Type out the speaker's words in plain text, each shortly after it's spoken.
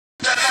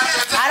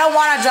don't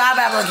want a job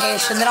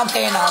application. They don't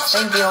pay enough.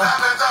 Thank you.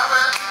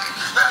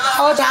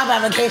 Oh, job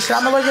application.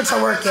 I'm allergic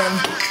to working.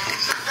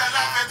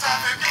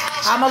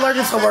 I'm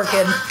allergic to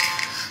working.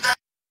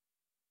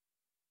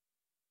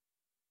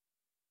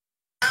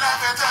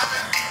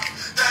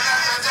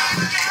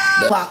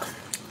 Block.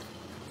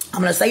 I'm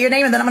going to say your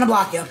name and then I'm going to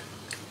block you.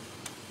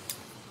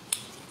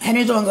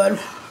 Henry's doing good.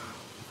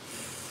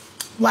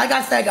 Like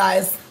I said,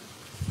 guys,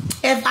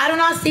 if I do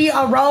not see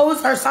a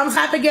rose or some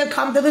type of gift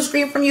come to the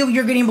screen from you,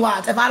 you're getting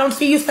blocked. If I don't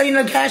see you sending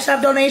a Cash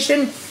App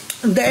donation,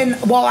 then,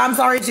 well, I'm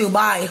sorry too.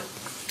 Bye.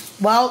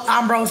 Well,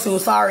 I'm broke too.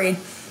 Sorry.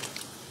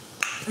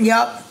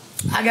 Yep.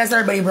 I guess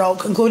everybody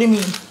broke, including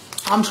me.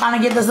 I'm trying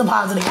to get this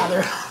deposit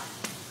together.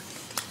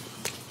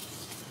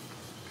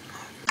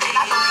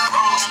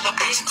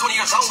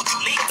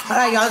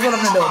 Alright, y'all, that's what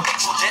I'm gonna do.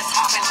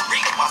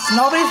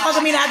 Nobody's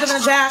fucking being active in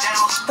the chat,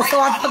 so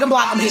I'm fucking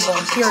blocking people.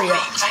 Period.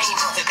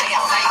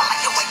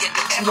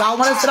 Y'all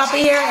want to sit up in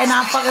here and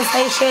not fucking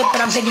say shit,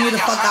 then I'm taking you the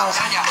fuck out.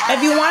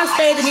 If you want to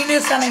stay, then you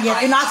need to send a gift.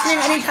 If you're not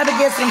sending any type of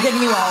gifts, then I'm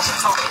taking you out.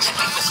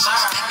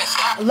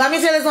 Let me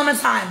say this one more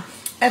time.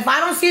 If I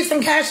don't see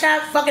some Cash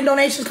App fucking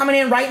donations coming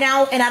in right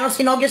now, and I don't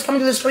see no gifts coming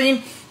to the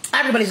screen,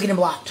 everybody's getting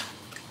blocked.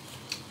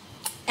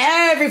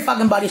 Every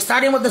fucking buddy,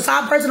 starting with the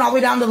top person all the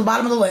way down to the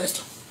bottom of the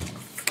list.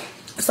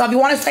 So if you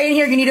want to stay in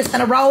here, you need to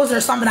send a rose or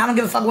something. I don't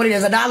give a fuck what it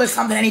is. $1,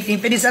 something, anything.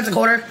 50 cents a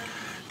quarter.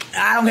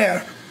 I don't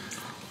care.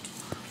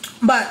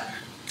 But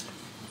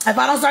if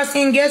I don't start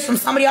seeing gifts from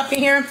somebody up in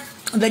here,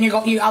 then you're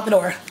out the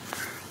door.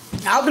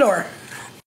 Out the door.